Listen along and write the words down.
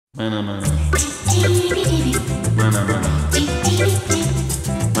Hi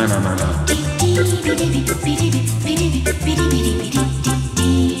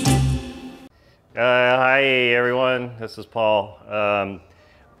everyone, this is Paul. I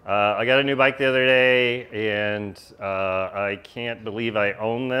got a new bike the other day and I can't believe I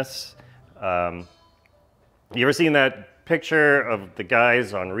own this. You ever seen that picture of the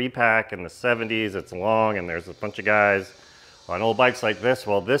guys on Repack in the 70s? It's long and there's a bunch of guys on old bikes like this.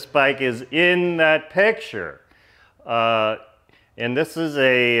 Well, this bike is in that picture. And this is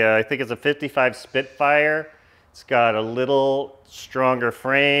I think it's a 55 Spitfire. It's got a little stronger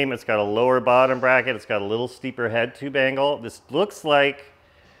frame. It's got a lower bottom bracket. It's got a little steeper head tube angle. This looks like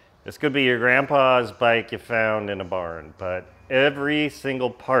this could be your grandpa's bike you found in a barn, but every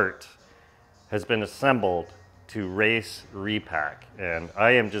single part has been assembled to race Repack. And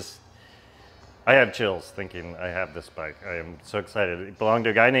I have chills thinking I have this bike. I am so excited. It belonged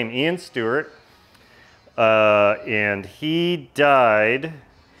to a guy named Ian Stewart, and he died,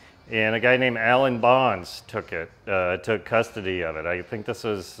 and a guy named Alan Bonds took custody of it. I think this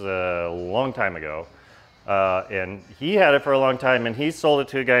was a long time ago. And he had it for a long time, and he sold it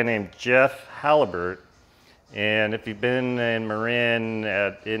to a guy named Jeff Halibert. And if you've been in Marin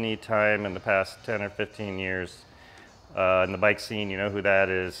at any time in the past 10 or 15 years in the bike scene, you know who that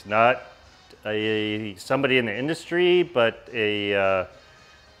is. Not somebody in the industry, but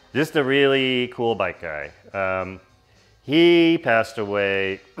just a really cool bike guy. He passed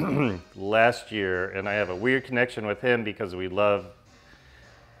away last year, and I have a weird connection with him because we love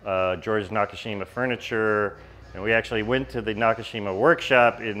George Nakashima furniture, and we actually went to the Nakashima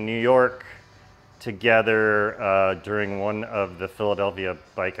workshop in New York together during one of the Philadelphia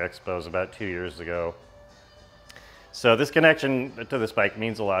bike expos about 2 years ago. So this connection to this bike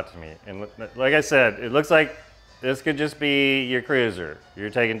means a lot to me. And like I said, it looks like this could just be your cruiser you're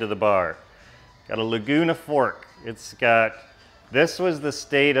taking to the bar. Got a Laguna fork. This was the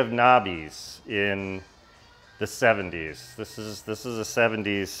state of knobbies in the 70s. This is a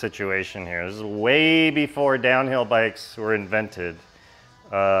 70s situation here. This is way before downhill bikes were invented.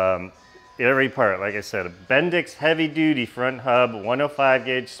 Every part, like I said, a Bendix heavy duty front hub, 105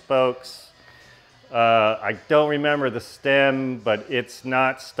 gauge spokes. I don't remember the stem, but it's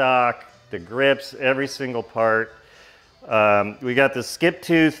not stock. The grips, every single part. We got the skip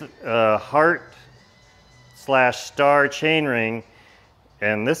tooth heart / star chainring,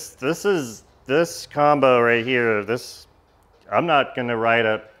 and this combo right here, I'm not gonna ride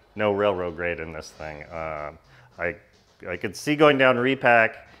up no railroad grade in this thing. I could see going down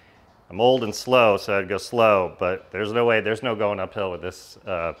Repack. I'm old and slow, so I'd go slow, but there's no way, there's no going uphill with this,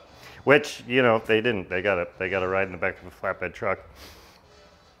 which, you know, they didn't. They got a ride in the back of a flatbed truck.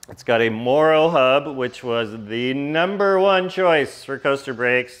 It's got a Morrow hub, which was the #1 choice for coaster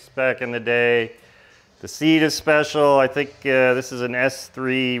brakes back in the day. The seat is special. I think this is an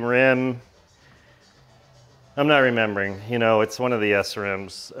S3 rim. I'm not remembering. You know, it's one of the S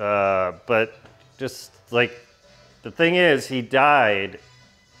rims. But just like, the thing is, he died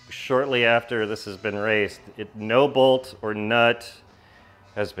shortly after this has been raced. No bolt or nut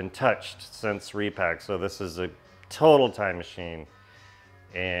has been touched since Repack. So this is a total time machine.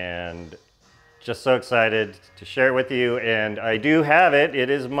 And just so excited to share it with you. And I do have it. It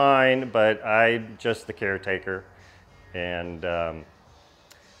is mine, but I'm just the caretaker. And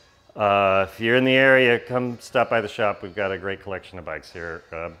if you're in the area, come stop by the shop. We've got a great collection of bikes here.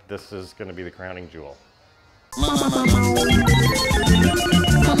 This is going to be the crowning jewel.